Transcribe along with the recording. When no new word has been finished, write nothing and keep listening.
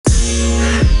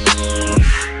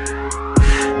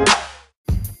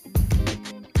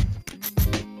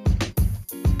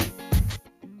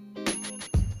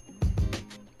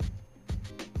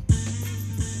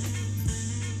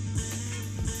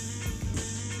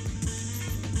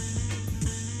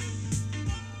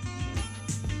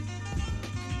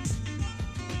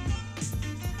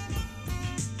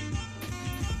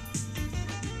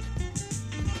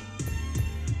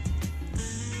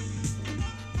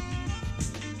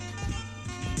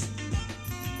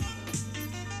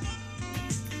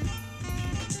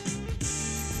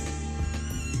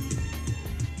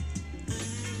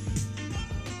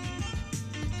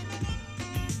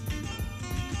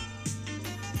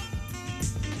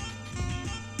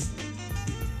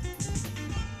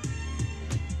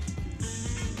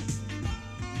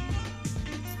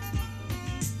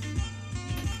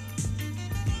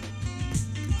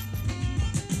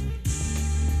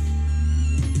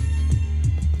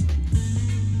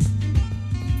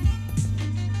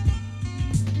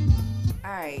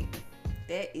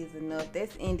that is enough.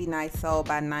 That's Indie Night Soul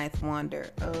by Ninth Wonder.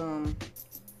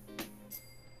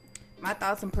 My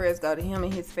thoughts and prayers go to him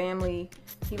and his family.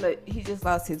 He just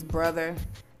lost his brother.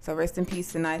 So rest in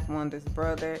peace to Ninth Wonder's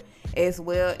brother, as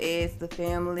well as the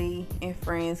family and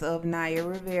friends of Naya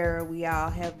Rivera. We all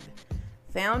have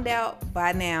found out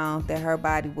by now that her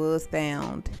body was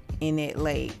found in that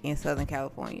lake in Southern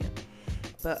California.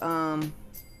 But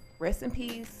rest in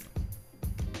peace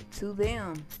to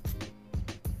them.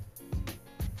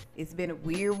 It's been a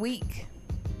weird week.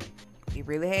 It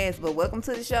really has. But welcome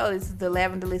to the show. This is the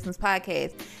Lavender Listens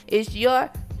podcast. It's your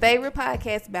favorite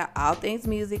podcast about all things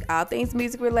music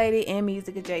related, and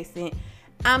music adjacent.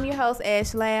 I'm your host,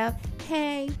 Ash Lav.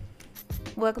 Hey,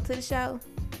 welcome to the show.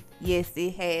 Yes,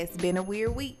 it has been a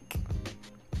weird week.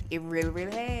 It really,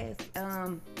 really has.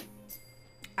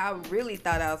 I really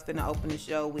thought I was finna open the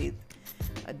show with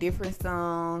a different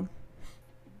song,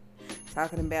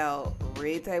 talking about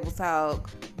Red Table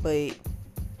Talk, but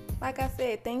like I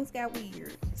said, things got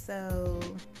weird. So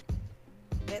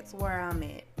that's where I'm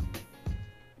at.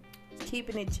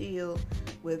 Keeping it chill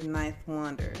with Ninth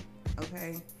Wonder,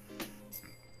 okay?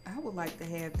 I would like to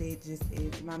have that just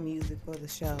as my music for the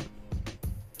show.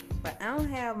 But I don't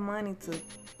have money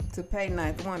to pay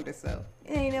Ninth Wonder, so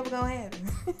it ain't never gonna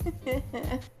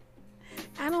happen.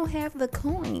 I don't have the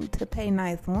coin to pay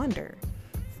Ninth Wonder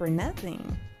for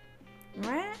nothing,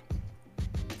 right?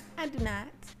 I do not.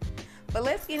 But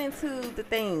let's get into the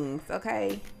things,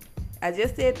 okay? I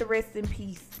just said the rest in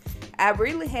peace. I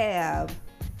really have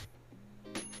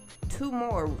two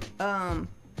more.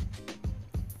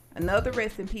 Another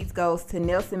rest in peace goes to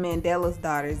Nelson Mandela's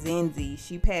daughter, Zenzi.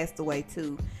 She passed away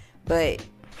too, but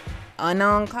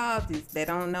unknown causes. They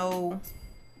don't know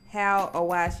how or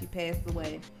why she passed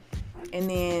away. And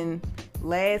then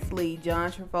lastly, John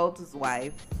Travolta's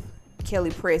wife,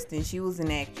 Kelly Preston. She was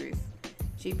an actress.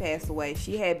 She passed away.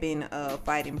 She had been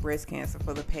fighting breast cancer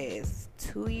for the past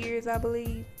 2 years, I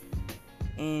believe.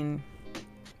 And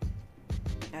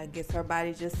I guess her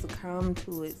body just succumbed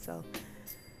to it. So,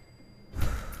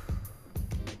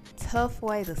 tough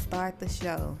way to start the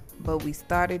show. But we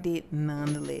started it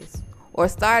nonetheless. Or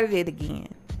started it again.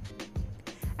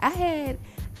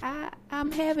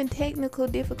 I'm having technical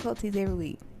difficulties every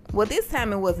week. Well, this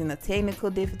time it wasn't a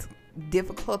technical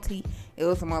difficulty. It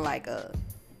was more like a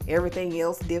everything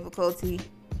else difficulty.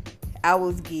 I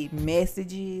was getting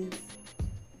messages,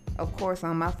 of course,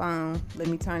 on my phone. Let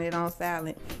me turn it on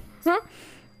silent. Of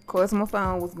course, my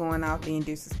phone was going off being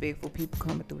disrespectful. People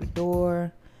coming through the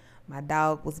door. My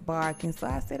dog was barking. So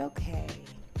I said, okay,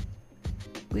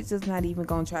 we're just not even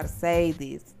going to try to say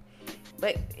this.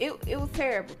 But it was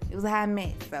terrible. It was a hot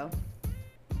mess. So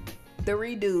the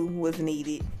redo was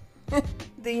needed.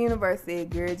 The universe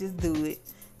said, girl, just do it.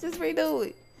 Just redo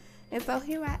it. And so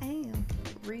here I am,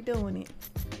 redoing it.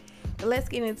 But let's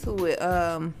get into it.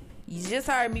 You just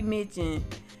heard me mention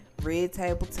Red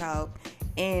Table Talk,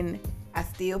 and I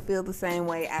still feel the same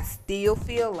way. I still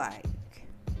feel like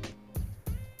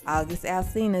August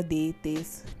Alsina did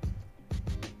this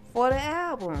for the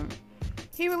album.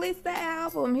 He released the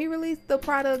album. He released the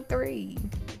Product 3.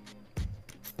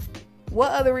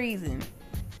 What other reason?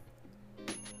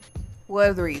 What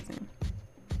other reason?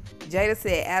 Jada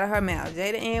said out of her mouth.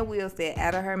 Jada and Will said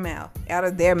out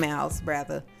of their mouths,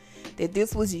 rather, that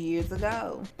this was years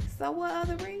ago. So what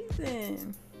other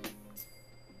reason?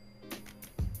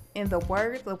 In the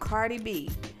words of Cardi B,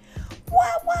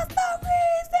 what was the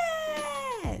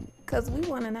reason? Because we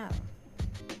want to know.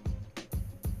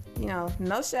 You know,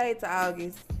 no shade to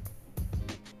August.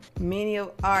 Many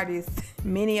artists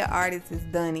has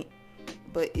done it,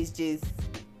 but it's just,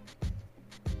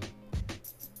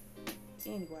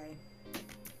 anyway.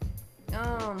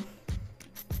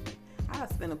 I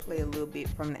was gonna play a little bit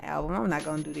from the album. I'm not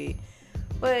gonna do that,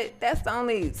 but that's the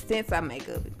only sense I make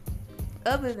of it.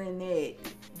 Other than that,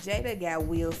 Jada got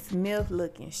Will Smith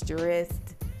looking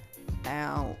stressed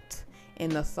out,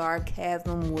 and the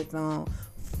sarcasm was on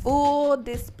full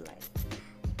display.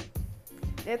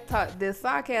 The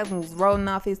sarcasm was rolling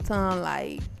off his tongue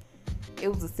like it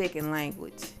was a second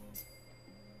language.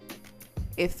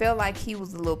 It felt like he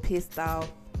was a little pissed off.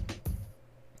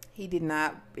 He did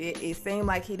not. It seemed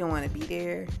like he didn't want to be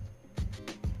there.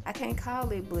 I can't call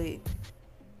it, but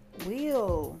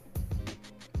Will,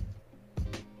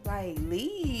 like,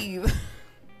 leave.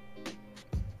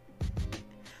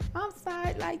 I'm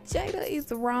sorry. Like, Jada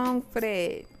is wrong for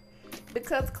that,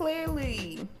 because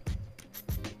clearly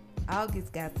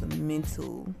August got some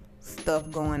mental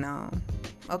stuff going on.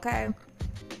 Okay.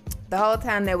 The whole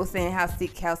time they were saying how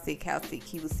sick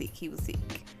he was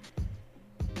sick.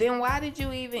 Then why did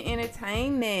you even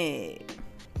entertain that?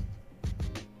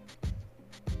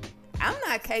 I'm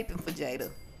not caping for Jada.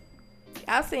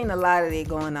 I've seen a lot of that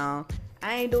going on.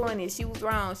 I ain't doing it. She was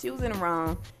wrong. She was in the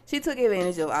wrong. She took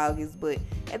advantage of August, but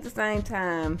at the same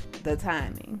time, the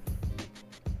timing.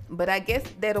 But I guess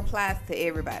that applies to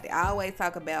everybody. I always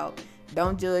talk about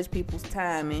don't judge people's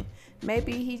timing.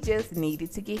 Maybe he just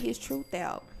needed to get his truth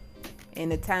out.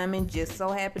 And the timing just so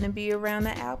happened to be around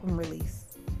the album release.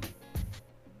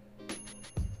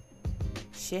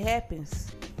 Shit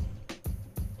happens.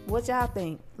 What y'all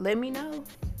think? Let me know.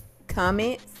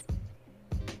 Comments,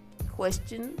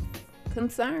 questions,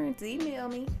 concerns, email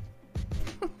me.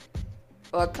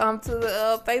 Or come to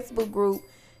the Facebook group,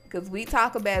 because we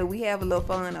talk about it. We have a little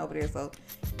fun over there. So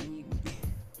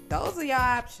those are your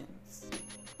options.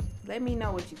 Let me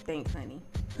know what you think, honey.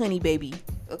 Honey baby.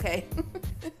 Okay?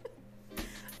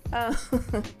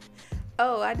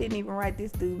 Oh, I didn't even write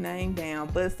this dude's name down.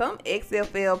 But some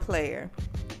XFL player.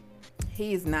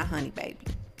 He is not Honey Baby.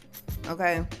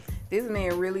 Okay? This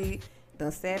man really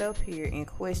done sat up here and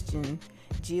questioned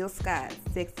Jill Scott's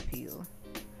sex appeal.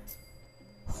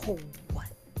 Oh, what?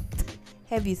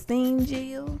 Have you seen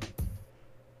Jill?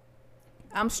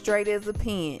 I'm straight as a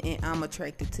pin and I'm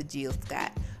attracted to Jill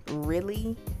Scott.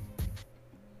 Really?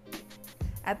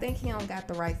 I think he don't got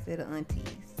the right set of aunties.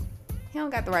 He don't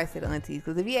got the right set of aunties.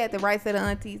 Because if he had the right set of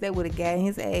aunties, they would have got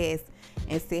his ass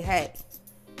and said, hey,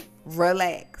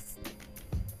 relax.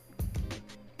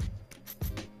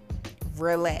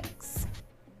 Relax.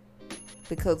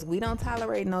 Because we don't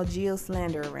tolerate no Jill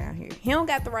slander around here. He don't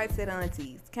got the right set of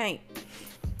aunties. Can't.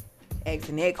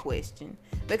 Asking that question.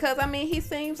 Because, I mean, he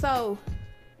seems so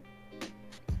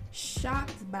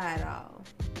shocked by it all.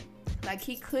 Like,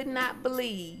 he could not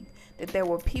believe that there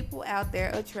were people out there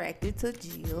attracted to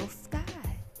Jill Scott.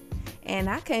 And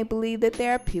I can't believe that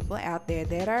there are people out there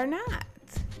that are not.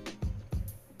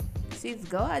 She's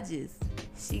gorgeous.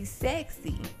 She's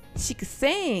sexy. She can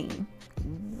sing.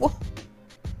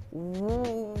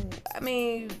 Whoa. I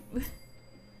mean,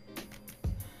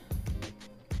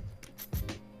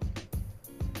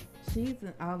 she's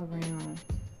an all-around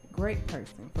great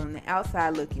person from the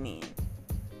outside looking in.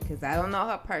 Because I don't know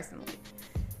her personally.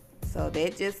 So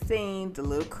that just seemed a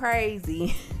little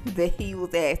crazy that he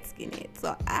was asking it.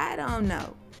 So I don't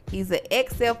know. He's an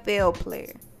XFL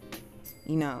player,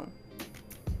 you know.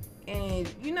 And,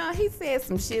 you know, he said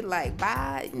some shit like,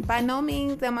 by no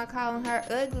means am I calling her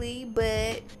ugly,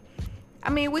 but, I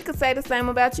mean, we could say the same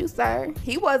about you, sir.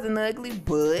 He wasn't ugly,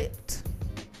 but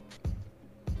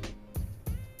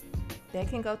that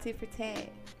can go tit for tat.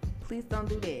 Please don't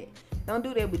do that. Don't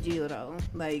do that with Jill, though.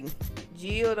 Like,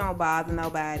 Jill don't bother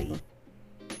nobody.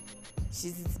 She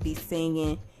just be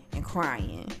singing and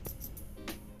crying.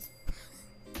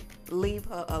 Leave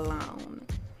her alone.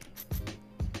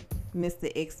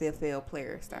 Mr. XFL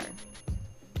player star.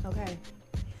 Okay.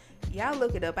 Y'all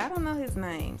look it up. I don't know his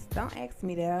name. Don't ask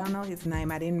me that. I don't know his name.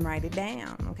 I didn't write it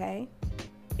down, okay?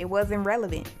 It wasn't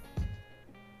relevant.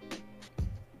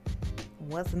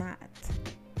 Was not.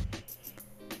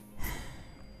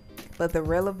 But the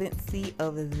relevancy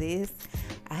of this,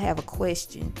 I have a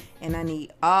question and I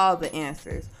need all the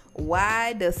answers.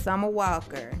 Why does Summer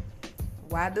Walker,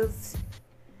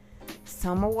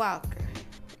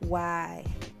 why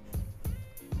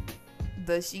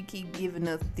does she keep giving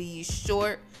us these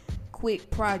short, quick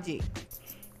projects?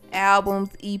 Albums,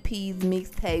 EPs,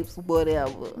 mixtapes,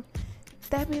 whatever.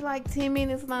 That be like 10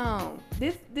 minutes long.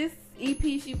 This EP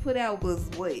she put out was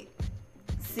what?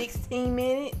 16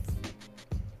 minutes?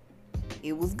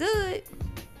 It was good.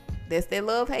 That's that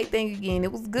love-hate thing again.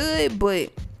 It was good,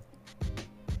 but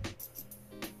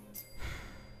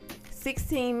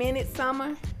 16 minutes,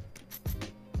 Summer.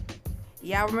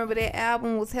 Y'all remember that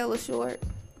album was hella short?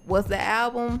 Was the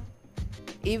album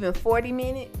even 40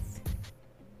 minutes?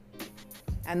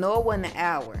 I know it wasn't an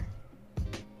hour.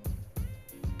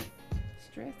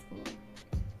 Stressful.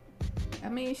 I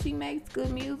mean, she makes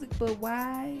good music, but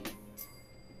why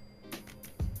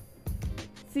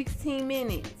 16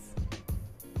 minutes?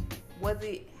 Was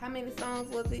it, how many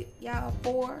songs was it, y'all?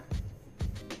 4?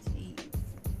 Jeez.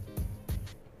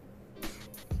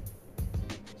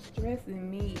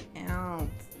 Stressing me out.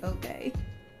 Okay.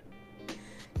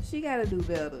 She gotta do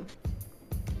better.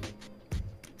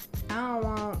 I don't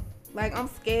want, like, I'm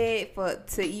scared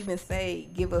to even say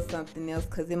give us something else,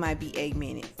 because it might be 8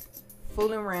 minutes.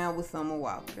 Fooling around with Summer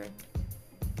Walker.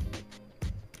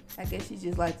 I guess she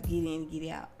just likes to get in and get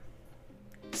out.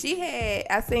 She had,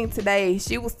 I seen today,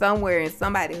 she was somewhere and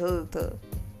somebody hugged her.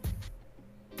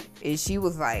 And she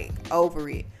was like over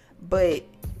it. But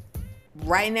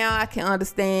right now I can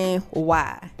understand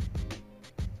why.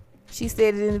 She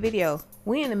said it in the video.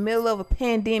 We in the middle of a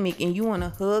pandemic and you want to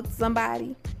hug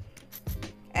somebody?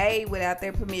 A, without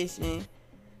their permission.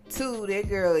 2, that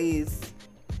girl is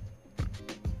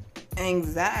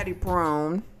anxiety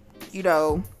prone. You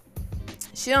know,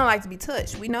 she don't like to be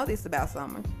touched. We know this about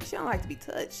Summer. She don't like to be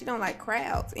touched. She don't like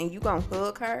crowds. And you gonna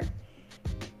hug her?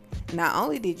 Not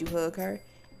only did you hug her,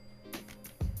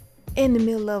 in the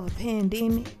middle of a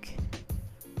pandemic,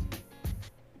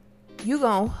 you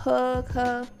gonna hug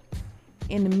her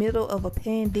in the middle of a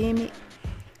pandemic?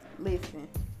 Listen,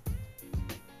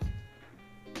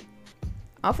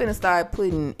 I'm finna start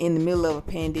putting in the middle of a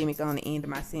pandemic on the end of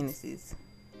my sentences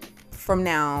from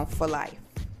now on for life.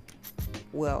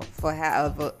 Well, for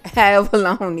however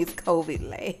long this COVID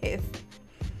lasts.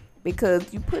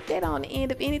 Because you put that on the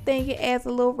end of anything, it adds a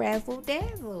little razzle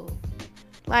dazzle.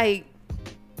 Like,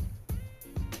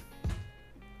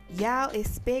 y'all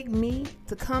expect me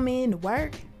to come in to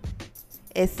work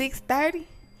at 6:30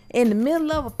 in the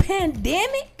middle of a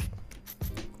pandemic?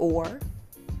 Or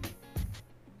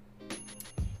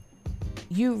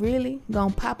you really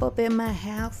gonna pop up at my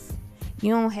house?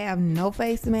 You don't have no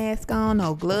face mask on,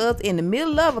 no gloves in the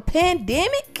middle of a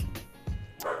pandemic?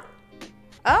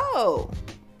 Oh,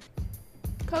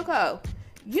 Coco,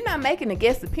 you're not making a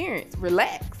guest appearance.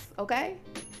 Relax, okay?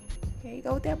 Here you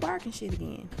go with that barking shit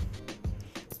again.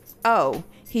 Oh,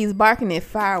 he's barking at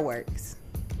fireworks.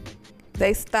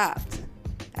 They stopped.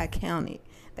 I counted.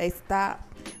 They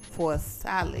stopped for a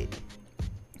solid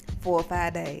 4 or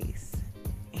 5 days.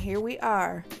 And here we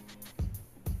are.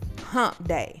 Hump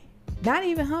day. Not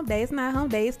even hump day. It's not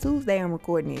hump day. It's Tuesday I'm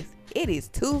recording this. It is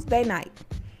Tuesday night.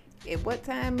 At what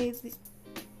time is it?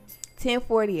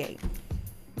 10:48.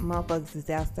 Motherfuckers is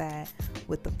outside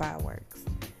with the fireworks.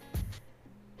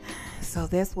 So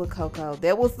that's what Coco.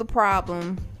 That was the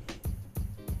problem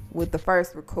with the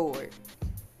first record.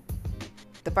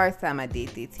 The first time I did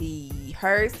this, he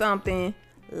heard something,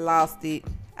 lost it.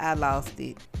 I lost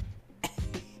it.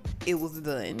 It was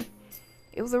done.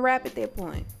 It was a wrap at that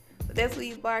point. But that's what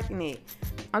he's barking at.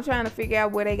 I'm trying to figure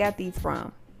out where they got these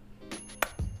from.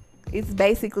 It's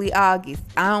basically August.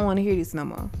 I don't want to hear this no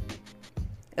more.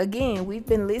 Again, we've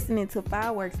been listening to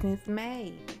fireworks since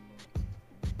May.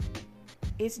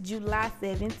 It's July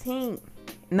 17th.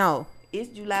 No, it's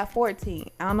July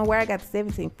 14th. I don't know where I got the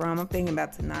 17th from. I'm thinking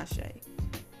about Tinashe.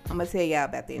 I'm going to tell y'all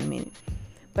about that in a minute.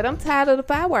 But I'm tired of the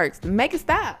fireworks. Make it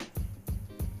stop.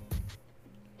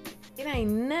 It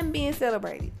ain't nothing being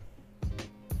celebrated.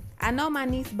 I know my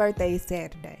niece's birthday is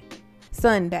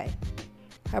Sunday.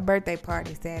 Her birthday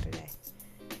party is Saturday.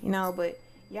 You know, but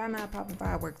y'all not popping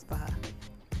fireworks for her.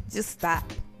 Just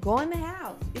stop. Go in the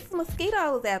house. It's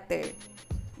mosquitoes out there.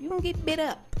 You gonna get bit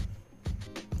up.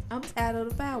 I'm tired of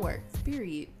the fireworks.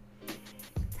 Period.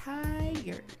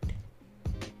 Tired.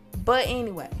 But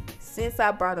anyway, since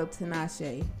I brought up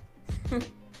Tinashe,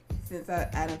 since I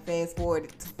done fast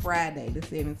forwarded to Friday the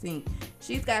 17th,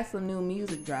 she's got some new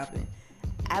music dropping.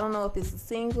 I don't know if it's a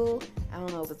single. I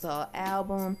don't know if it's an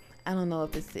album. I don't know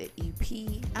if it's an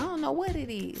EP. I don't know what it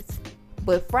is.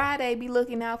 But Friday, be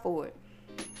looking out for it.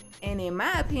 And in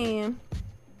my opinion,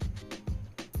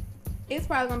 it's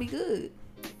probably gonna be good.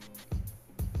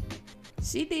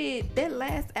 She did that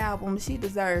last album. She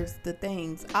deserves the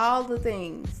things, all the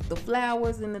things, the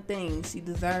flowers and the things she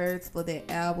deserves for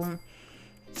that album.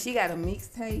 She got a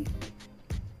mixtape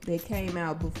that came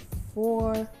out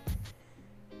before.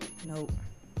 Nope.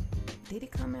 Did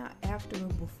it come out after or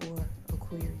before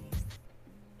Aquarius?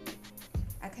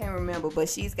 I can't remember, but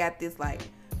she's got this like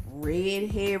red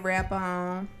head wrap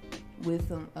on with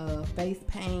some face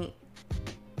paint,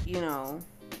 you know.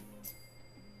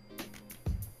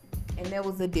 And that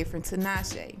was a different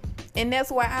Tinashe. And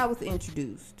that's where I was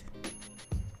introduced.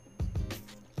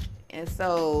 And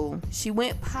so she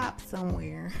went pop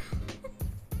somewhere.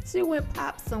 She went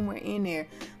pop somewhere in there.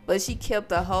 But she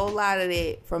kept a whole lot of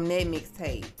that from that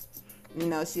mixtape. You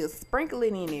know, she'll sprinkle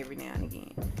it in every now and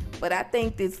again. But I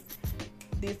think this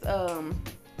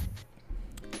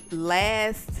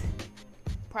last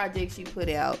project she put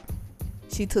out,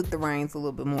 she took the reins a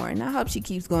little bit more. And I hope she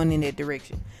keeps going in that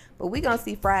direction. But we gonna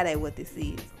see Friday what this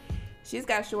is. She's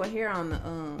got short hair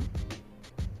on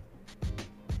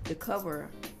the cover,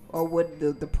 or what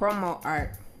the promo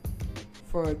art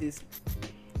for this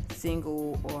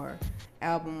single or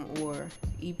album or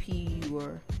EP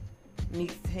or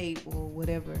mixtape or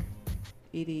whatever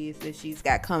it is that she's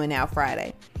got coming out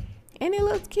Friday. And it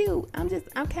looks cute. I'm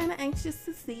kind of anxious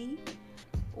to see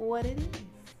what it is.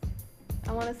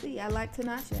 I want to see. I like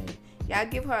Tinashe. Y'all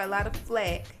give her a lot of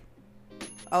flack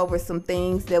over some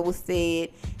things that was said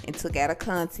and took out of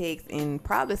context, and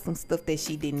probably some stuff that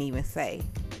she didn't even say.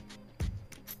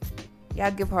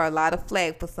 Y'all give her a lot of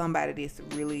flack for somebody that's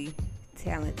really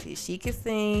talented. She can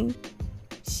sing.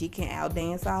 She can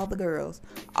outdance all the girls.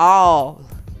 All.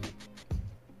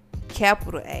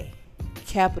 Capital A.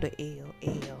 Capital L.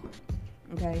 L.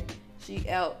 Okay? She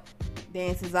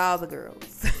outdances all the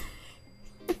girls.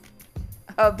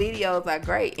 Her videos are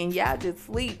great. And y'all just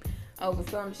sleep over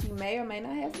something she may or may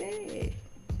not have said.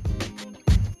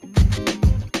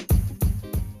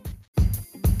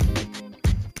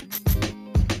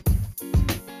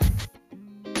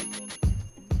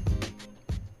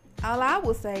 All I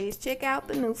will say is check out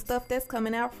the new stuff that's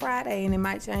coming out Friday, and it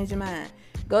might change your mind.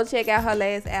 Go check out her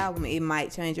last album. It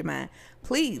might change your mind.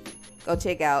 Please go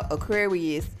check out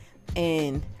Aquarius,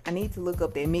 and I need to look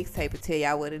up that mixtape and tell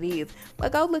y'all what it is.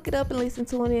 But go look it up and listen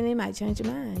to it, and it might change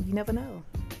your mind. You never know.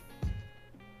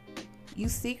 You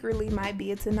secretly might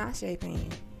be a Tinashe fan.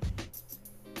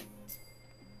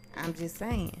 I'm just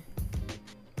saying.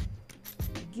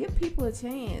 Give people a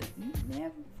chance. You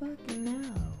never fucking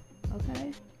know.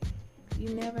 Okay? You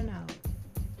never know.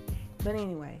 But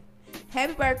anyway,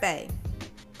 happy birthday.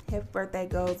 Happy birthday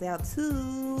goes out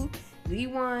to the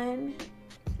one,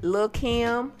 Lil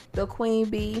Kim, the Queen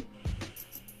Bee.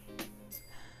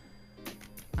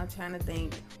 I'm trying to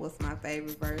think what's my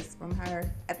favorite verse from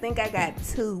her. I think I got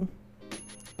two.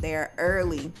 They're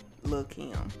early Lil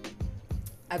Kim.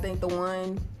 I think the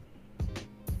one,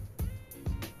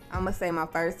 I'm going to say my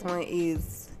first one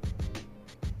is,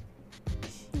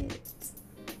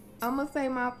 I'm going to say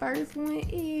my first one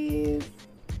is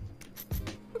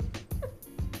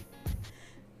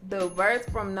the verse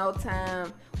from No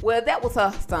Time. Well, that was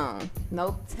her song.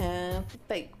 No time for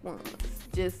fake ones.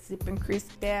 Just sipping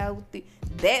Cristal with the...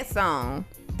 That song,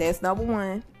 that's number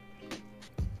one.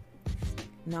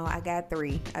 No, I got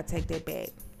three. I take that back.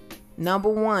 Number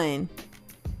one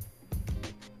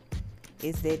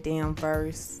is that damn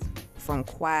verse from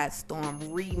Quiet Storm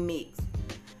remix.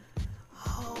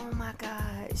 Oh my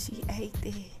God, she ate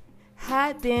that.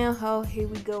 Hot damn hoe, here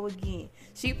we go again.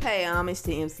 She paid homage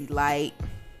to MC Lyte.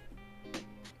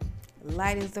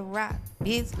 Light as a rock,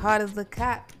 bitch, hard as a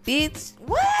cop, bitch.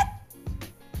 What?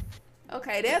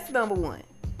 Okay, that's number one.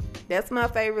 That's my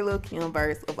favorite Lil Kim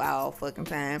verse of all fucking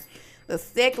time. The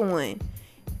second one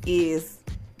is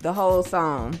the whole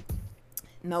song,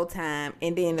 No Time.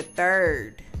 And then the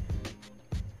third,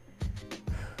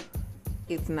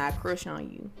 It's Not Crush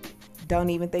on You. Don't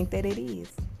even think that it is.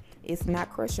 It's Not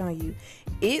Crush on You.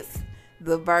 It's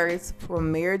the verse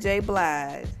from Mary J.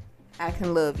 Blige, I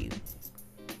Can Love You.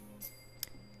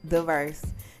 The verse.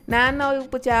 Now I know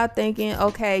what y'all thinking.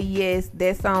 Okay, yes,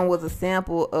 that song was a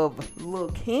sample of Lil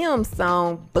Kim's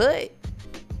song, but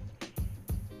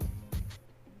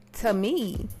to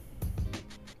me,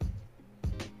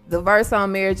 the verse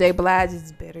on Mary J. Blige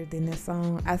is better than that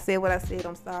song. I said what I said.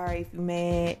 I'm sorry if you're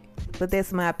mad, but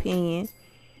that's my opinion.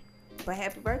 But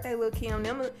happy birthday, Lil Kim.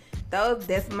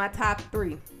 That's my top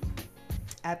three.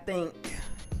 I think.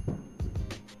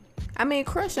 I mean,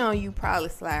 Crush on You probably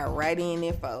slide right in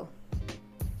there for.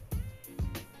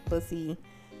 But see,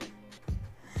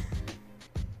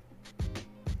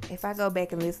 if I go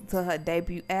back and listen to her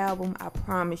debut album, I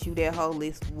promise you that whole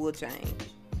list will change.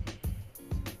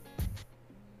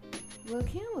 Lil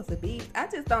Kim was a beast. I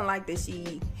just don't like that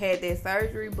she had that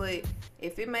surgery, but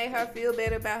if it made her feel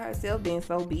better about herself, then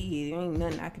so be it. There ain't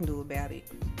nothing I can do about it.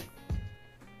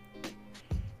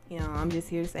 You know, I'm just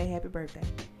here to say happy birthday.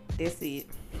 That's it.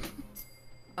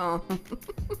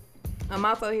 I'm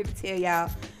also here to tell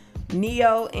y'all,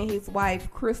 Neo and his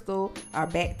wife Crystal are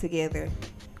back together.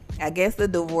 I guess the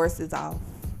divorce is off.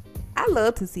 I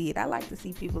love to see it. I like to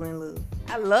see people in love.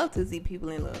 I love to see people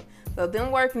in love. So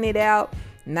them working it out,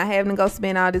 not having to go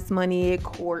spend all this money at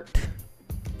court.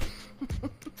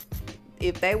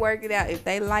 If they work it out, if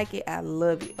they like it, I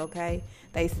love it, okay?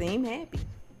 They seem happy.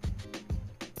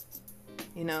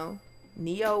 You know,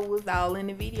 Neo was all in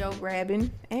the video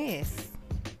grabbing ass.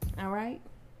 All right?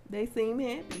 They seem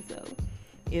happy, so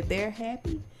if they're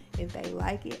happy, if they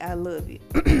like it, I love it.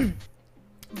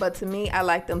 But to me, I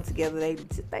like them together.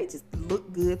 They just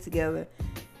look good together.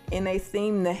 And they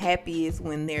seem the happiest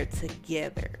when they're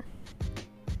together.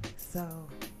 So,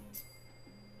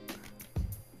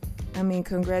 I mean,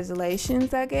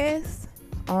 congratulations, I guess,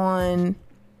 on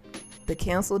the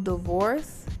canceled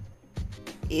divorce.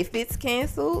 If it's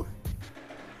canceled,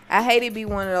 I hate it be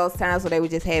one of those times where they were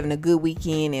just having a good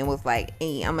weekend and was like,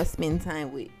 hey, I'm going to spend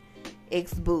time with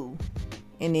ex-boo.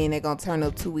 And then they're going to turn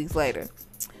up 2 weeks later.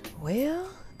 Well,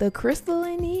 the Crystal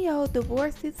and Neo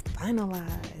divorce is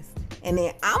finalized. And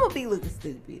then I'm going to be looking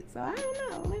stupid. So I don't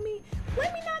know. Let me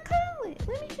not call it.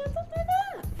 Let me shut something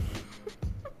up.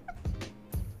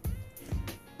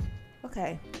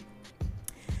 Okay.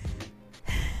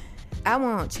 I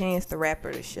want Chance the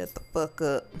Rapper to shut the fuck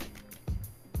up.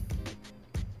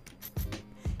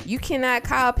 You cannot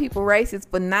call people racist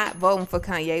for not voting for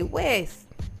Kanye West.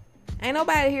 Ain't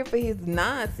nobody here for his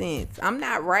nonsense. I'm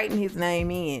not writing his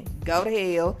name in. Go to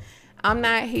hell. I'm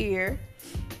not here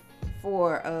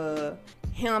for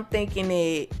him thinking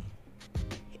that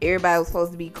everybody was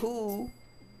supposed to be cool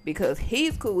because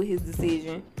he's cool with his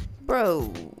decision.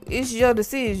 Bro, it's your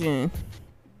decision.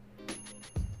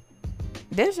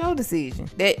 That's your decision.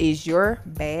 That is your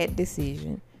bad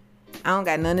decision. I don't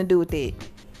got nothing to do with that.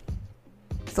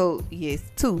 So, yes,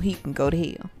 too, he can go to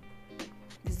hell.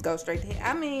 Just go straight to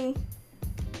hell. I mean,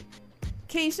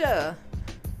 Keisha,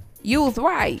 you was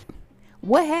right.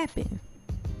 What happened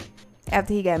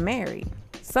after he got married?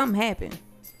 Something happened.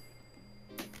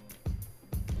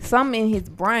 Something in his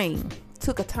brain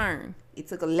took a turn. It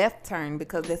took a left turn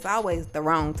because that's always the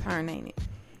wrong turn, ain't it?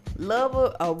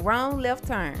 Love a wrong left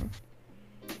turn.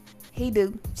 He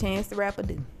do. Chance the Rapper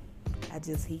do.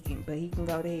 He can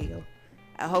go to hell.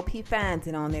 I hope he finds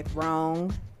it on that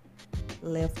wrong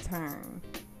left turn.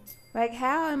 Like,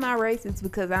 how am I racist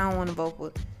because I don't want to vote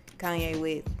for Kanye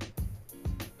West?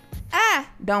 I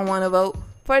don't want to vote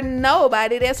for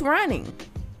nobody that's running.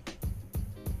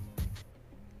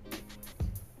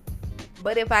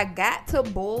 But if I got to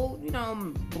boil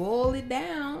it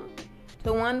down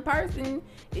to one person,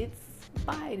 it's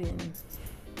Biden.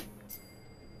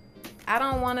 I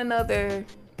don't want another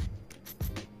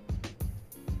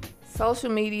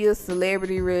social media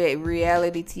celebrity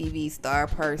reality TV star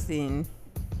person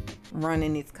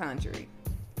running this country.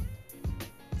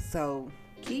 So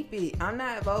keep it. I'm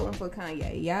not voting for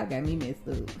Kanye. Y'all got me messed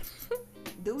up.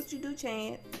 Do what you do,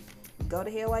 Chance. Go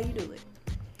to hell while you do it.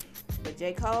 But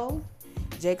J.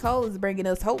 Cole is bringing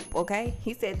us hope, okay?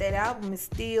 He said that album is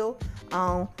still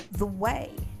on the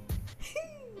way.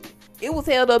 It was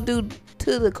held up due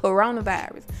to the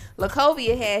coronavirus.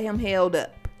 Lacovia had him held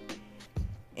up.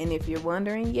 And if you're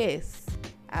wondering, yes,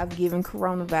 I've given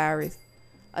coronavirus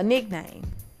a nickname.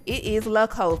 It is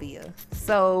Lacovia.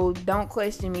 So don't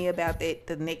question me about that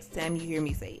the next time you hear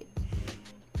me say it.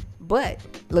 But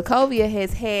Lacovia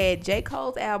has had J.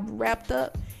 Cole's album wrapped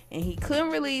up and he couldn't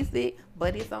release it,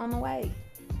 but it's on the way.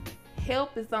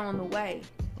 Help is on the way,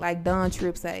 like Don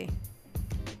Tripp say.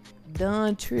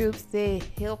 Don Tripp said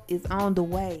help is on the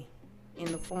way in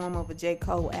the form of a J.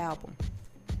 Cole album.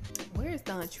 Where's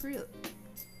Don Tripp?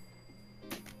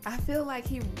 I feel like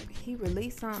he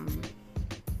released something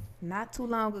not too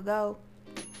long ago.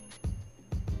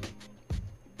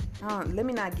 Let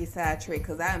me not get sidetracked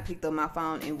because I done picked up my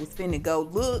phone and was finna go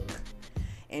look,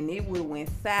 and it would have went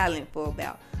silent for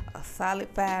about a solid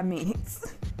 5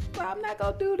 minutes. So I'm not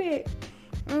gonna do that.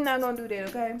 I'm not gonna do that,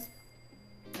 okay?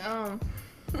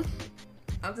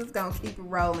 I'm just gonna keep it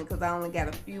rolling because I only got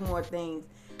a few more things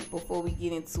before we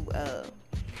get into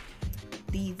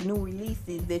these new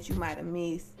releases that you might have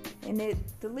missed. And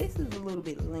the list is a little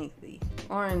bit lengthy,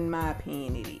 or in my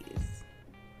opinion it is.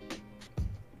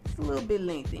 It's a little bit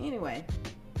lengthy. Anyway,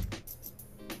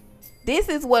 this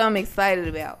is what I'm excited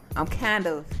about. I'm kind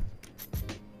of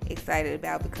excited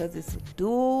about because it's a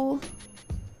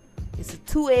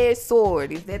two-edged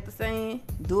sword. Is that the saying?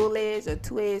 Dual-edged or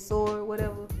two-edged sword,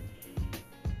 whatever.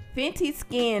 Fenty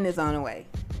Skin is on the way.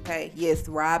 Okay, yes,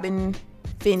 Robin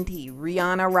Fenty.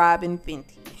 Rihanna Robin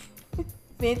Fenty.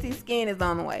 Fenty Skin is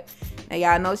on the way. Now,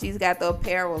 y'all know she's got the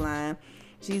apparel line.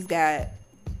 She's got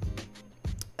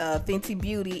Fenty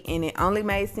Beauty, and it only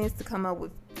made sense to come up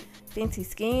with Fenty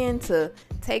Skin to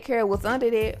take care of what's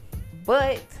under there.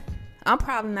 But I'm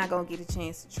probably not going to get a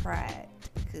chance to try it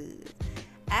because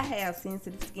I have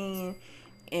sensitive skin,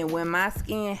 and when my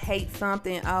skin hates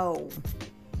something, oh,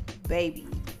 baby,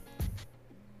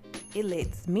 it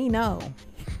lets me know.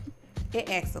 It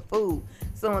acts a fool.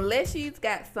 So unless she's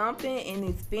got something in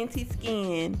this Fenty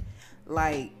Skin,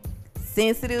 like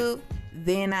sensitive,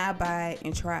 then I buy it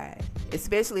and try it.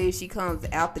 Especially if she comes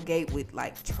out the gate with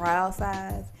like trial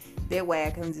size. That way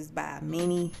I can just buy a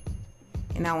mini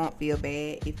and I won't feel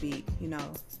bad if it,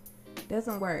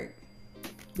 doesn't work.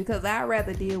 Because I'd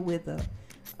rather deal with a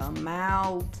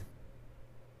mild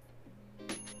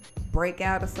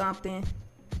breakout or something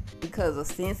because of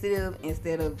sensitive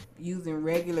instead of using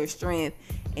regular strength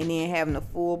and then having a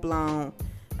full-blown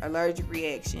allergic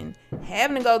reaction.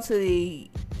 Having to go to the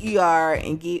ER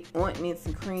and get ointments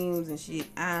and creams and shit.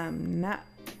 I'm not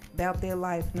about that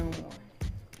life no more.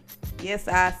 Yes,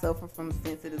 I suffer from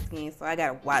sensitive skin, so I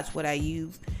gotta watch what I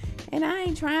use. And I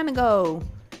ain't trying to go.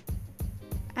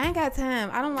 I ain't got time.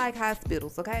 I don't like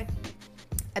hospitals, okay?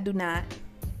 I do not.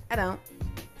 I don't.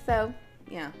 So,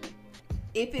 yeah.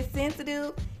 If it's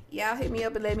sensitive, y'all hit me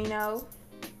up and let me know.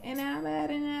 And I'll buy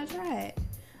it and I'll try it.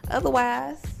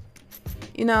 Otherwise,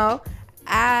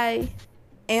 I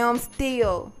am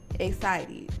still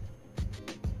excited.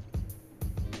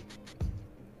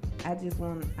 I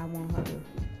want her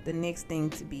the next thing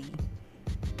to be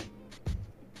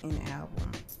an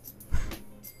album.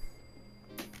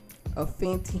 A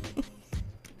Fenty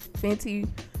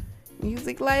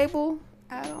music label.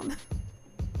 I don't know.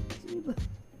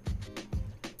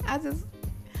 I just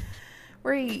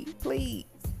read, please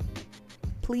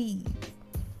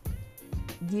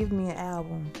give me an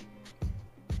album,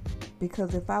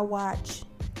 because if I watch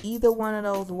either one of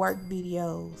those work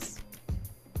videos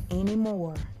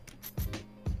anymore,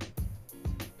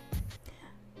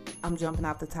 I'm jumping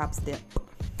off the top step.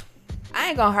 I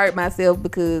ain't gonna hurt myself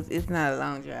because it's not a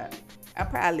long drive. I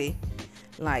probably,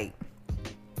 like,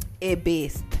 at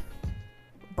best,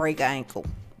 break an ankle,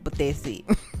 but that's it.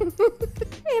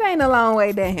 It ain't a long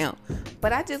way down.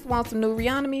 But I just want some new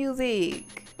Rihanna music.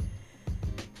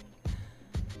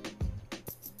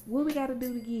 What we gotta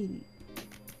do to get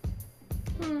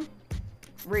it?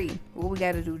 Read, what we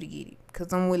gotta do to get it?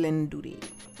 Because I'm willing to do that.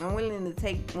 I'm willing to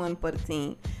take one for the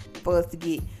team for us to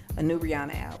get a new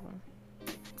Rihanna album.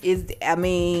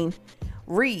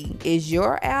 Reed, is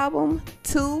your album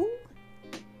to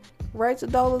Rachel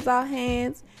Dolezal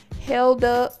hands held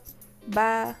up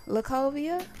by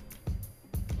Lacovia?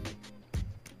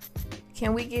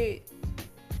 Can we get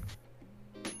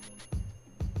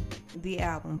the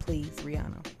album, please,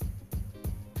 Rihanna?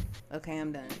 Okay,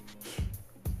 I'm done.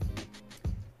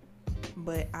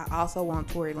 But I also want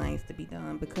Tory Lanez to be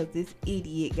done, because this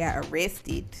idiot got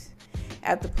arrested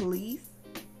after police.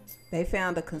 They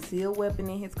found a concealed weapon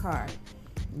in his car.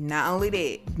 Not only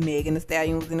that, Megan Thee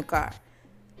Stallion was in the car.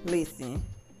 Listen,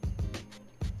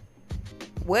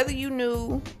 whether you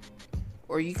knew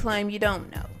or you claim you don't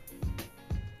know,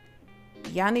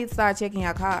 y'all need to start checking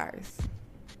your cars.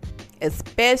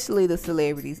 Especially the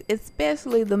celebrities,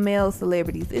 especially the male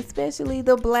celebrities, especially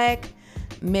the black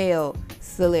male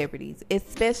celebrities,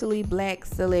 especially black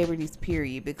celebrities,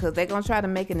 period, because they're going to try to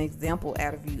make an example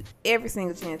out of you every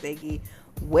single chance they get,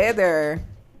 whether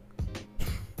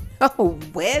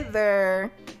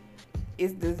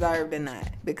it's deserved or not,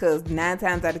 because 9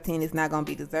 times out of 10 it's not going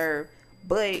to be deserved,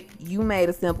 but you made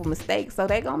a simple mistake, so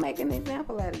they're going to make an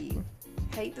example out of you.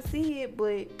 Hate to see it,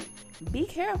 but be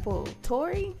careful.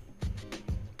 Tory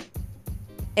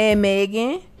and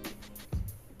Megan,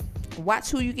 watch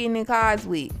who you getting in cars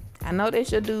with. I know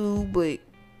that's your dude, but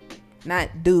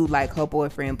not dude like her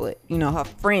boyfriend, but her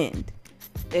friend.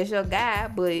 That's your guy,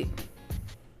 but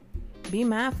be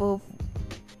mindful of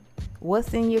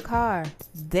what's in your car.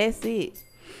 That's it.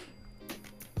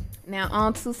 Now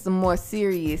on to some more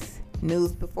serious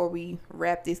news before we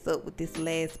wrap this up with this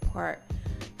last part.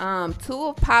 2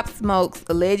 of Pop Smoke's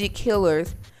alleged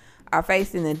killers are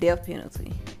facing the death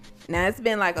penalty. Now, it's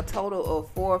been like a total of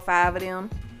 4 or 5 of them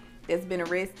that's been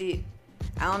arrested.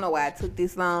 I don't know why it took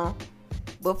this long,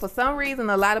 but for some reason,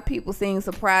 a lot of people seem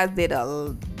surprised that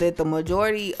the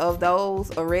majority of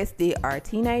those arrested are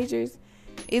teenagers.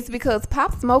 It's because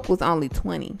Pop Smoke was only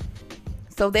 20,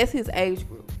 so that's his age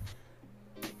group.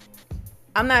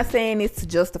 I'm not saying this to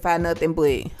justify nothing,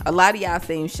 but a lot of y'all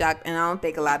seem shocked, and I don't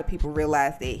think a lot of people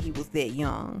realize that he was that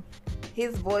young.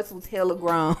 His voice was hella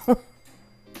grown.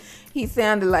 He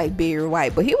sounded like Barry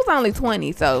White, but he was only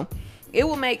 20, so it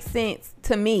would make sense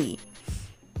to me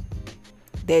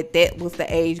that was the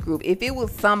age group. If it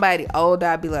was somebody older,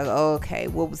 I'd be like, oh, okay,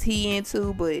 what was he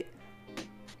into? But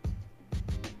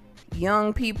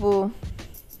young people,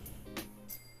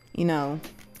 the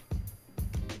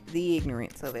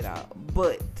ignorance of it all.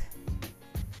 But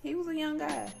he was a young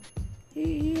guy.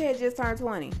 He had just turned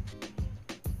 20.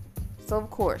 So, of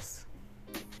course.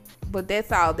 But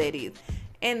that's all that is.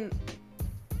 And,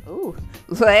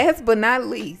 last but not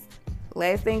least,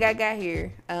 last thing I got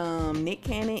here, Nick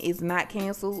Cannon is not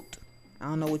canceled. I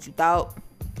don't know what you thought.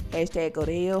 Hashtag go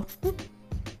to hell.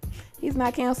 He's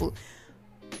not canceled.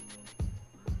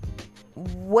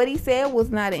 What he said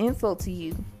was not an insult to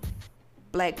you,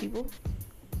 black people.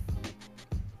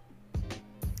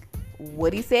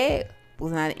 What he said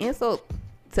was not an insult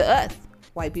to us,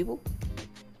 white people.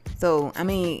 So,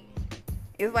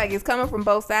 it's like it's coming from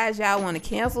both sides. Y'all want to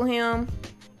cancel him.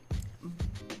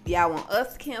 Y'all want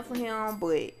us to cancel him,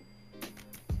 but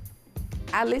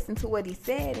I listened to what he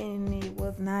said and it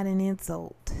was not an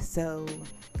insult. So,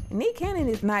 Nick Cannon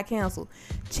is not canceled.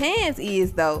 Chance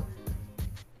is, though,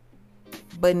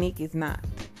 but Nick is not.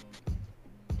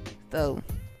 So,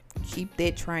 keep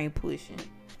that train pushing.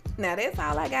 Now, that's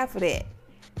all I got for that.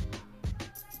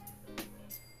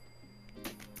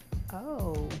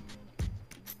 Oh.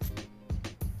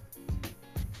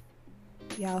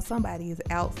 Y'all, somebody is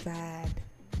outside.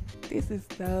 This is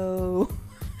so...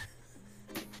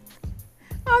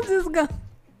 I'm just gonna.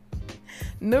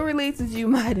 New releases you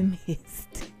might have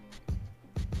missed.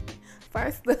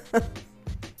 First up.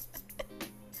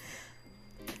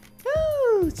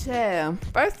 Ooh, child.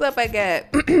 First up, I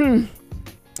got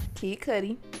Kid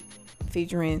Cudi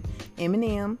featuring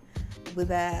Eminem with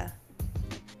The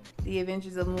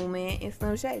Adventures of Moonman and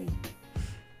Slim Shady.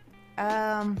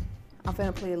 I'm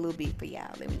finna play a little bit for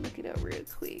y'all. Let me look it up real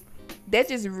quick. That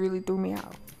just really threw me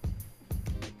off.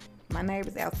 My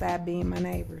neighbors outside being my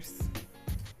neighbors.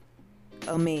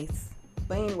 A mess.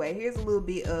 But anyway, here's a little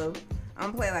bit of,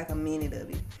 I'm gonna play like a minute of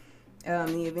it.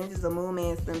 The Adventures of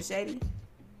Moonman and Slim Shady.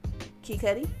 Kid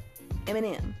Cudi,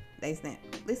 Eminem. They snap.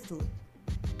 Listen to it.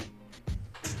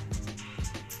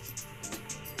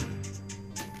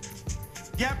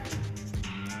 Yep.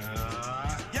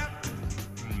 Yep.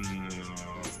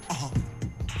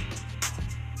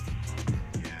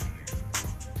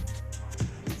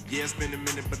 Yeah, it's been a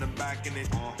minute, but I'm back in it.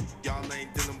 Y'all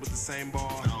ain't dealing with the same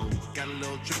bar. No. Got a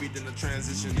little trippy than the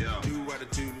transition. Yeah. New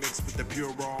attitude mixed with the pure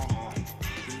raw.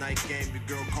 The night game, the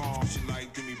girl call. She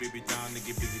like, do me, baby, down to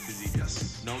get busy.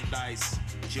 Yes. No dice,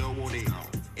 chill want it.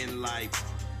 In life,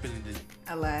 feeling this.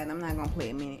 I lied. I'm not gonna play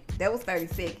a minute. That was 30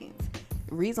 seconds.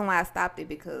 The reason why I stopped it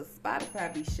because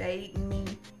Spotify be shading me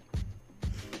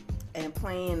and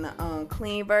playing the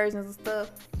clean versions of stuff.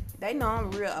 They know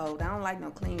I'm real old. I don't like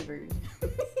no clean version.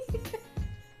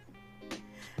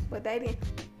 But they didn't.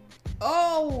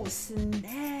 Oh,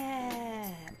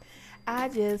 snap. I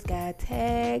just got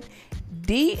tagged.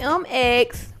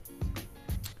 DMX.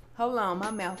 Hold on.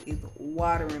 My mouth is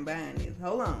watering behind this.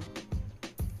 Hold on.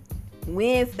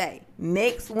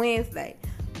 Next Wednesday,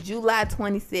 July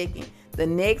 22nd. The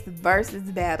next versus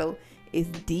battle is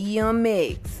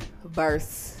DMX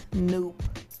versus Snoop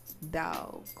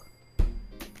Dogg.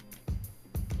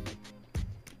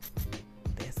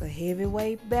 That's a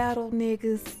heavyweight battle,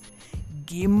 niggas.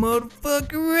 Get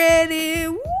motherfucking ready.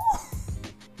 Woo!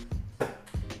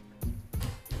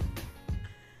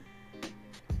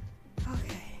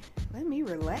 Okay, let me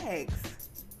relax.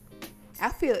 I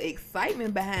feel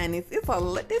excitement behind this.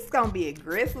 This gonna be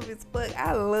aggressive as fuck.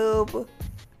 I love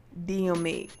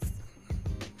DMX.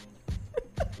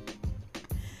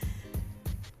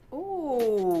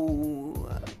 Ooh.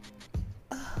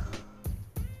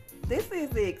 This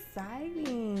is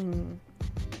exciting.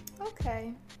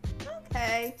 Okay.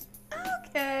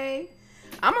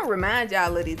 I'm gonna remind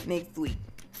y'all of this next week.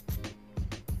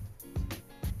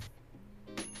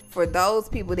 For those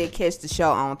people that catch the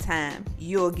show on time,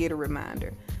 you'll get a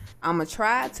reminder. I'm gonna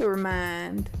try to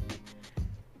remind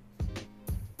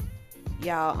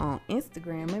y'all on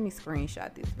Instagram. Let me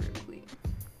screenshot this real quick.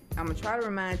 I'm gonna try to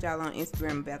remind y'all on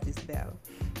Instagram about this battle.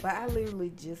 But I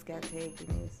literally just got tagged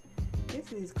in this.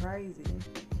 This is crazy.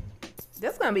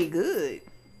 That's gonna be good.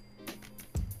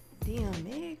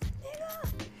 DMX, nigga.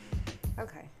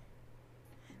 Okay.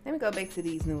 Let me go back to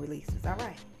these new releases. All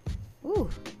right. Ooh,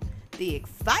 the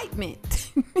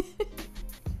excitement.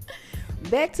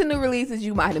 Back to new releases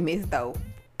you might have missed though.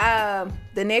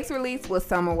 The next release was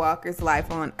Summer Walker's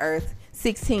Life on Earth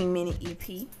 16-minute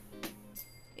EP.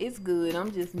 It's good.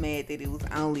 I'm just mad that it was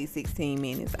only 16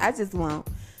 minutes. I just want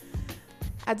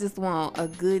a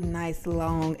good, nice,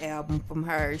 long album from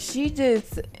her. She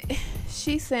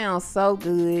sounds so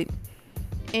good.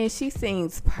 And she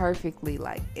sings perfectly,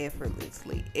 like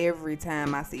effortlessly, every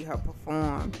time I see her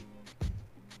perform.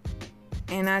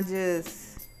 And I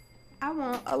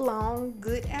want a long,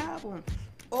 good album.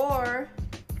 Or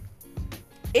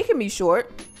it can be short.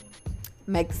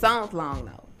 Make the songs long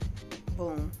though.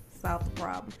 Boom. Solve the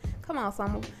problem. Come on,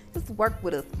 Summer. Just work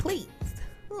with us, please.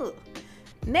 Ugh.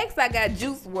 Next, I got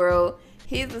Juice WRLD.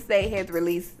 His estate has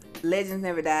released Legends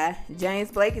Never Die.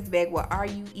 James Blake is back with Are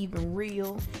You Even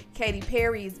Real? Katy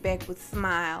Perry is back with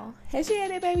Smile. Has she had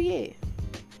that baby yet?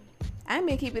 I ain't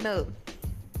been keeping up.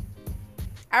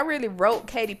 I really wrote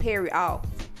Katy Perry off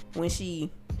when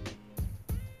she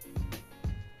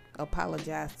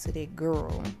apologized to that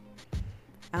girl.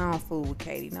 I don't fool with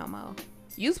Katy no more.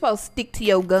 You supposed to stick to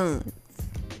your guns.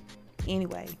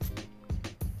 Anyway,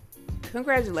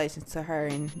 congratulations to her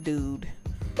and dude.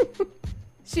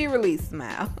 She released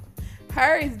Smile.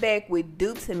 Her is back with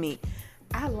Do To Me.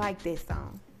 I like that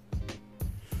song.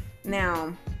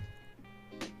 Now,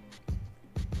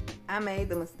 I made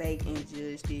the mistake and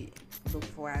judged it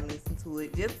before I listened to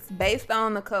it. Just based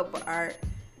on the cover art,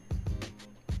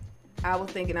 I was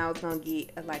thinking I was going to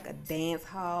get a dance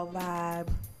hall vibe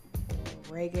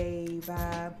or a reggae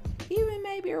vibe. Even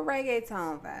maybe a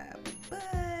reggaeton vibe.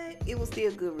 But it was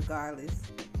still good regardless.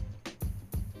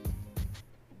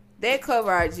 That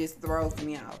cover art just throws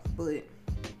me off. But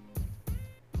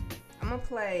I'm going to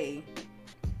play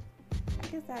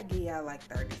guess I'll give y'all like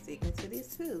 30 seconds to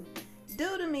this too.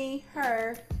 Do to me,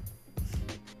 her.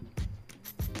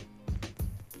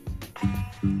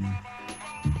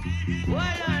 Well,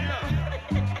 I know.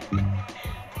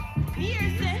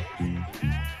 Here's it.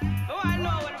 Oh, I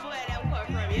know where the boy that come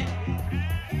from, yeah.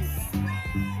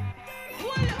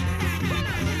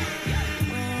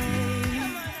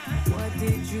 What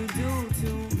did you do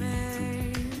to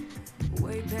me?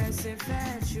 Way past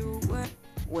infatuation.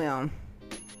 Well,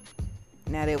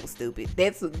 now that was stupid.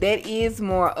 That is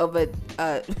more of a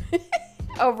a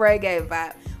reggae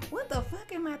vibe. What the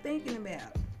fuck am I thinking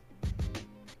about?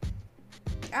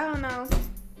 I don't know.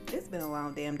 It's been a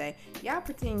long damn day. Y'all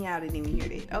pretend y'all didn't even hear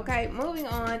that. Okay, moving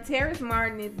on. Terrace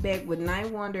Martin is back with Night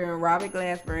Wonder and Robert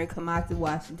Glasper and Kamasi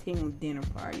Washington dinner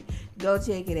party. Go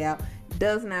check it out.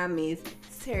 Does not miss.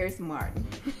 It's Terrace Martin.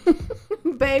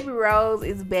 Baby Rose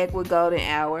is back with Golden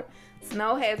Hour.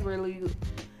 Snow has released.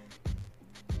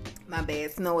 My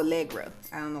bad, Snow Allegra.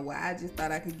 I don't know why. I just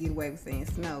thought I could get away with saying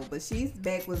Snow. But she's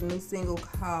back with a new single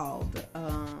called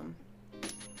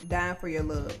Dying for Your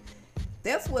Love.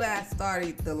 That's what I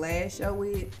started the last show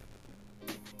with.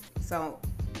 So,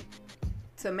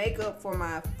 to make up for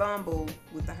my fumble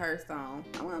with the Her song,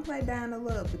 I want to play Dying to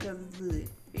Love because it's good.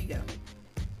 Here you go.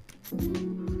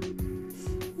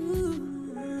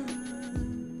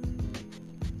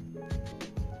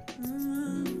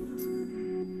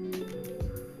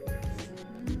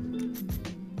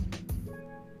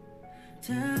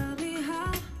 Tell me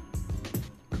how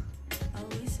are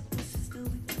we supposed to still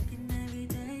be talking every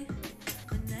day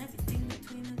when everything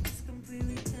between us is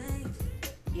completely changed?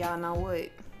 Y'all know what?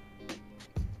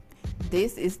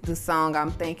 This is the song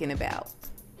I'm thinking about.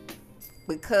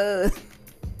 Because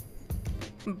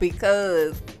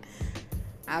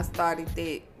I started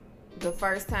that. The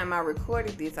first time I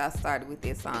recorded this, I started with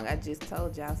this song. I just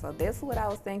told y'all. So that's what I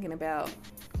was thinking about.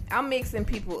 I'm mixing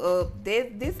people up.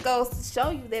 This goes to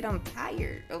show you that I'm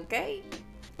tired, okay?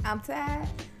 I'm tired.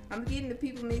 I'm getting the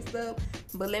people mixed up.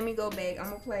 But let me go back.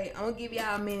 I'm gonna give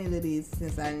y'all a minute of this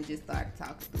since I didn't just started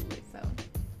talking through it. So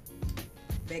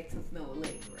back to Snow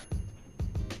Allegra.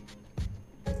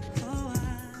 Oh,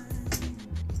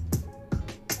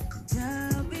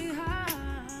 tell me how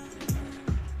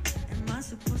am I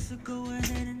supposed to go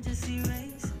ahead and just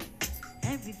erase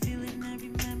every feeling, every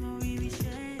memory we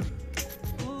shared?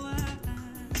 Oh,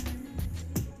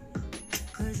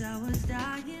 cause I was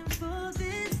dying for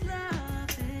this love,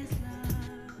 this love.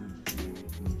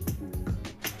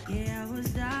 Yeah, I was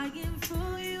dying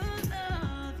for your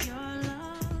love, your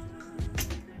love.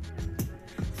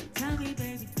 So tell me,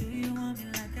 baby, do you want me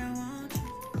like I want you?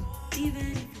 Even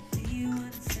if you say you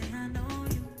wouldn't say I know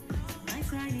you.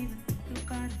 Sometimes I even think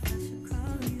about if I should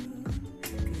call you.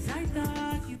 Cause I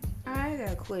thought you. I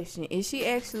got a question. Is she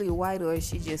actually white or is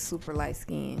she just super light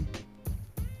skinned?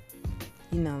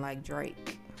 You know, like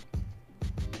Drake.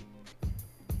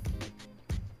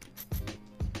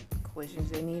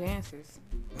 Questions that need answers.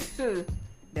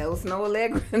 That was Snow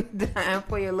Allegra, Dying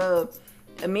for Your Love.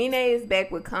 Amine is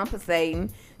back with Compensating.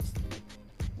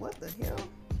 What the hell?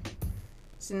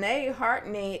 Sinead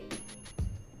Hartnett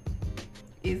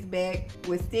is back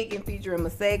with Stickin' featuring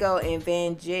Masego and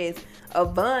Van Jess.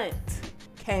 Avant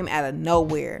came out of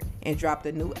nowhere and dropped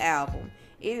a new album.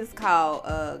 It is called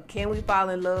Can We Fall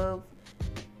in Love?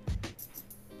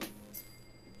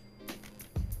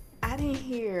 I didn't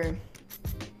hear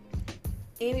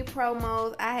any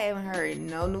promos. I haven't heard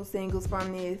no new singles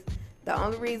from this. The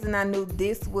only reason I knew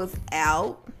this was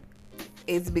out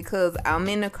is because I'm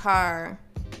in the car,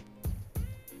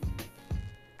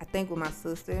 I think with my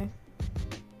sister.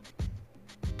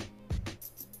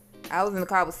 I was in the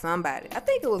car with somebody. I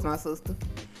think it was my sister.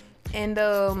 And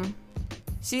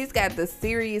she's got the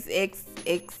Sirius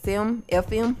XM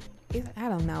FM. I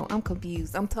don't know. I'm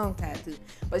confused. I'm tongue tied too.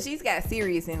 But she's got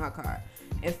Sirius in her car.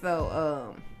 And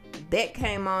so that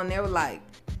came on. They were like,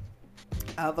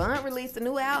 Avant released a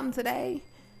new album today.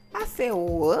 I said,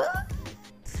 what?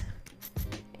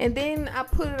 And then I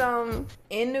put it on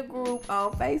in the group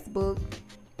on Facebook.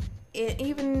 And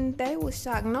even they were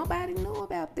shocked. Nobody knew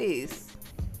about this.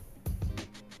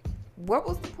 What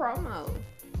was the promo?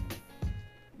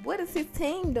 What is his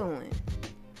team doing?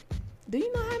 Do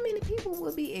you know how many people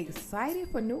would be excited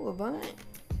for new Avant?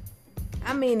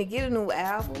 I mean, to get a new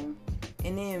album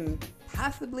and then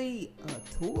possibly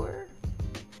a tour?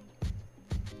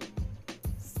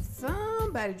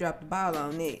 Somebody dropped the ball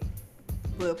on it.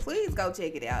 But please go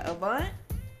check it out. Avant,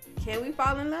 Can We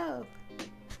Fall in Love?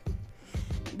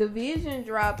 The Vision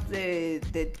dropped the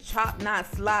chop not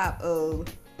slop of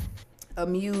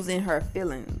amusing her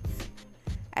feelings.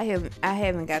 I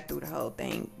haven't got through the whole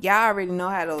thing. Y'all already know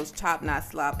how those Chop Not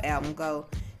Slop album go.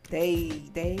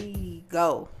 They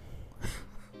go.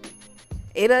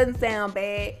 It doesn't sound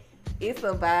bad. It's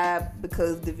a vibe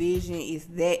because Division is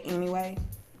that anyway.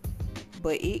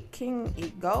 But it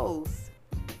goes.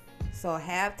 So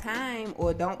have time,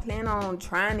 or don't plan on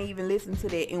trying to even listen to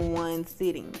that in one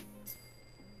sitting.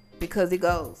 Because it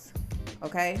goes.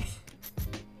 Okay?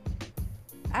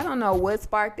 I don't know what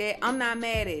sparked that. I'm not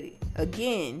mad at it.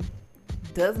 Again,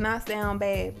 does not sound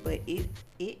bad, but it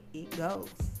goes.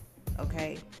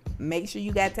 Okay? Make sure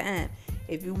you got time.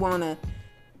 If you want to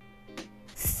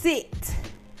sit,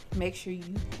 make sure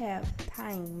you have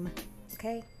time.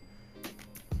 Okay?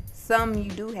 Some you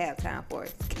do have time for.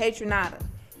 It's Kaytranada.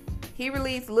 He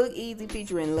released Look Easy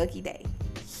featuring Lucky Day.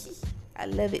 I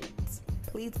love it.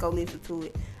 Please go listen to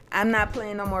it. I'm not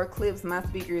playing no more clips. My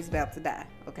speaker is about to die.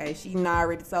 Okay, she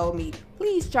already told me,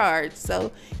 please charge.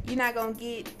 So you're not going to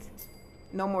get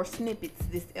no more snippets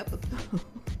this episode.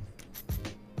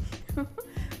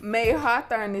 Mayor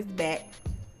Hawthorne is back.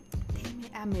 Damn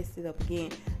it, I messed it up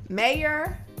again.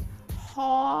 Mayor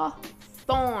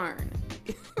Hawthorne.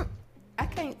 I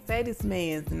can't say this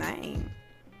man's name.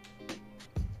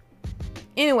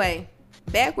 Anyway,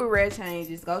 back with Rare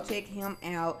Changes. Go check him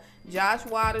out. Josh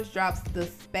Waters drops The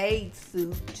Spade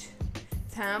Suit.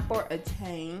 Time for a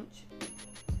Change.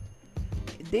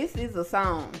 This is a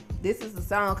song. This is a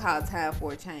song called Time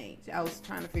for a Change. I was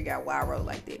trying to figure out why I wrote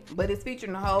like that. But it's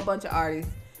featuring a whole bunch of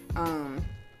artists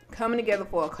coming together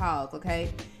for a cause, okay?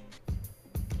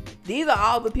 These are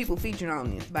all the people featured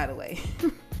on this, by the way.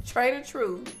 Trader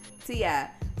True, T.I.,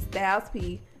 Styles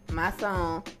P, My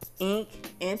Song, Ink,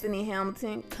 Anthony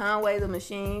Hamilton, Conway the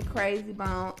Machine, Crazy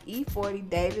Bone, E40,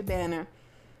 David Banner,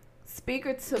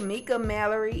 Speaker Tamika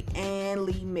Mallory, and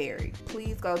Lee Mary.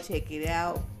 Please go check it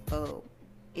out.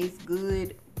 It's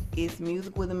good. It's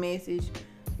music with a message.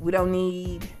 We don't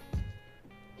need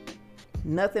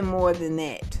nothing more than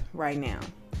that right now.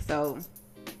 So,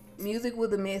 music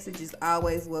with a message is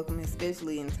always welcome,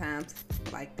 especially in times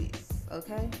like this.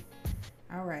 Okay?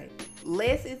 All right.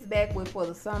 Les is back with For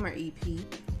the Summer EP.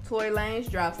 Tory Lanez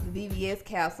drops the VVS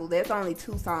Castle. That's only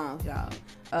 2 songs, y'all.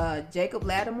 Jacob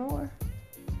Lattimore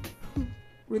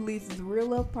releases Real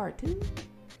Love Part 2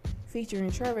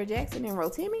 featuring Trevor Jackson and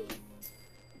Rotimi.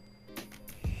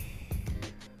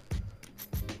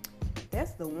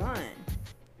 That's the one.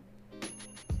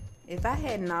 If I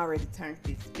hadn't already turned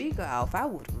this speaker off, I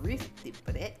would have risked it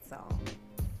for that song.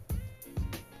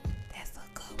 That's a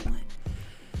good one.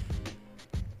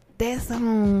 That's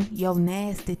on your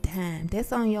Nasty Time.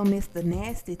 That's on your Mr.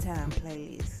 Nasty Time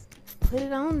playlist. Put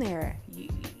it on there. You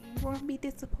won't be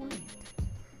disappointed.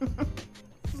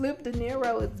 Flip De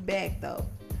Niro is back though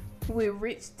with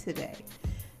Rich today.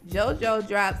 JoJo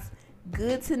drops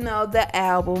Good to Know, the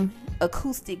album,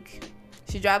 acoustic.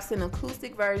 She drops an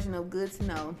acoustic version of Good to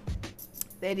Know.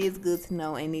 That is good to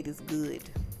know, and it is good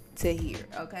to hear,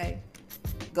 okay?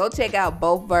 Go check out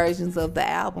both versions of the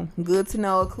album. Good to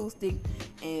Know acoustic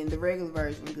and the regular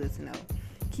version, Good to Know.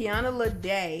 Kiana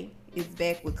Lede is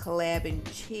back with Collab and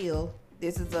Chill.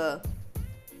 This is a...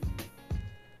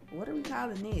 what are we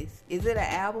calling this? Is it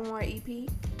an album or an EP?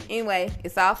 Anyway,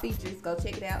 it's all features. Go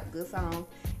check it out. Good songs.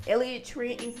 Elliot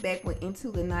Trent is back with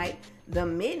Into the Night. The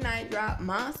Midnight Drop,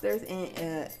 Monsters,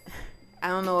 and I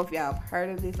don't know if y'all have heard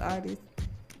of this artist,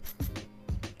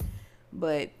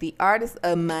 but the artist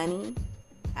Amani,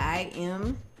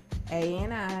 I-M-A-N-I,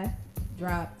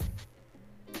 dropped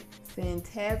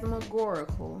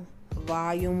Phantasmagorical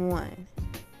Volume 1.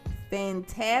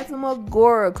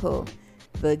 Phantasmagorical,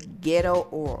 the Ghetto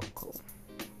Oracle.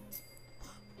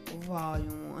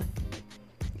 Volume 1.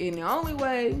 And the only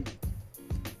way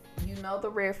you know the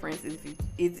reference is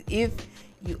if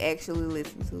you actually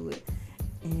listen to it.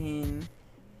 And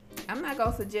I'm not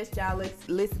gonna suggest y'all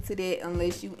listen to that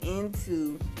unless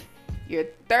you're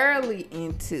thoroughly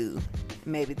into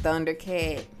maybe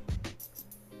Thundercat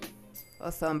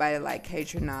or somebody like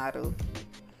Kaytranada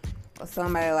or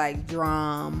somebody like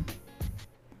Drum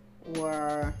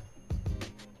or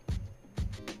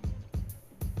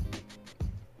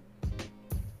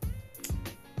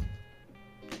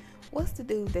what's the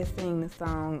dude that sing the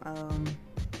song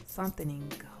Something in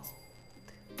Gold?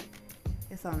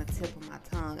 It's on the tip of my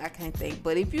tongue. I can't think.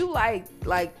 But if you like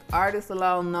artists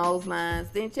along those lines,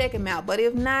 then check him out. But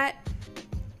if not,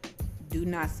 do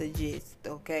not suggest,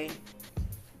 okay?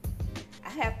 I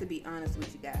have to be honest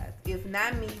with you guys. If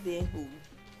not me, then who?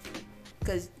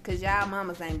 Cause y'all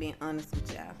mamas ain't being honest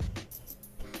with y'all.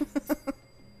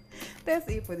 That's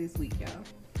it for this week, y'all.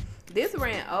 This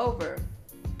ran over.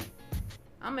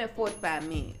 I'm at 45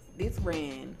 minutes. this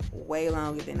ran way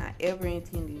longer than I ever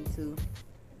intended it to.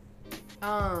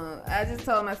 I just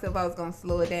told myself I was gonna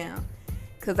slow it down,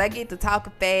 cause I get to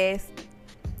talking fast,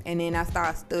 and then I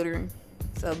start stuttering.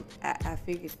 So I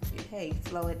figured, hey,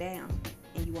 slow it down,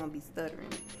 and you won't be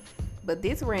stuttering. But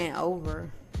this ran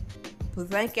over. So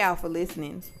thank y'all for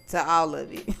listening to all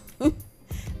of it.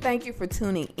 Thank you for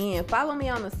tuning in. Follow me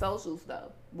on the socials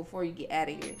though before you get out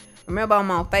of here. Remember, I'm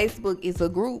on Facebook. It's a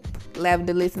group,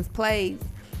 Lavender Listens Plays.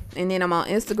 And then I'm on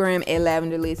Instagram at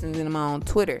Lavender Listens, and I'm on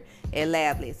Twitter at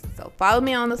Lav Listens. So follow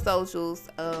me on the socials.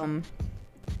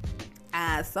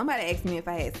 Somebody asked me if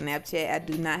I had Snapchat. I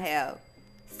do not have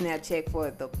Snapchat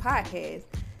for the podcast.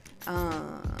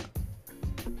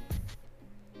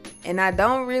 And I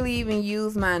don't really even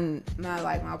use my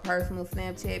personal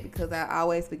Snapchat because I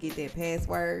always forget that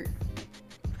password.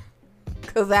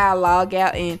 Cause I'll log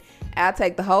out and I'll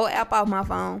take the whole app off my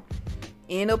phone,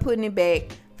 end up putting it back,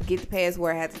 forget the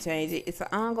password, have to change it. It's an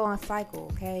ongoing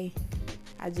cycle, okay?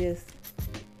 I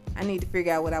need to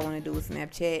figure out what I want to do with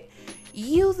Snapchat.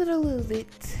 Use it or lose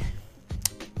it.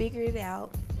 Figure it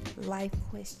out. Life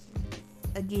questions,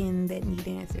 again, that need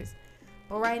answers.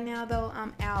 But right now, though,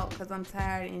 I'm out because I'm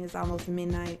tired and it's almost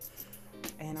midnight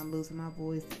and I'm losing my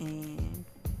voice. And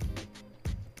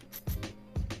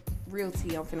real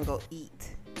tea, I'm finna go eat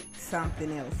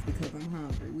something else because I'm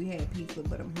hungry. We had pizza,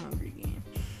 but I'm hungry again.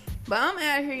 But I'm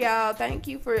out of here, y'all. Thank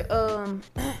you for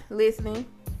listening.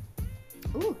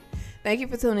 Thank you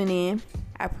for tuning in.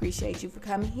 I appreciate you for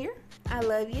coming here. I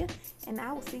love you. And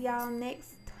I will see y'all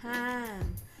next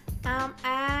time. I'm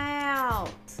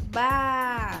out.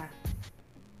 Bye.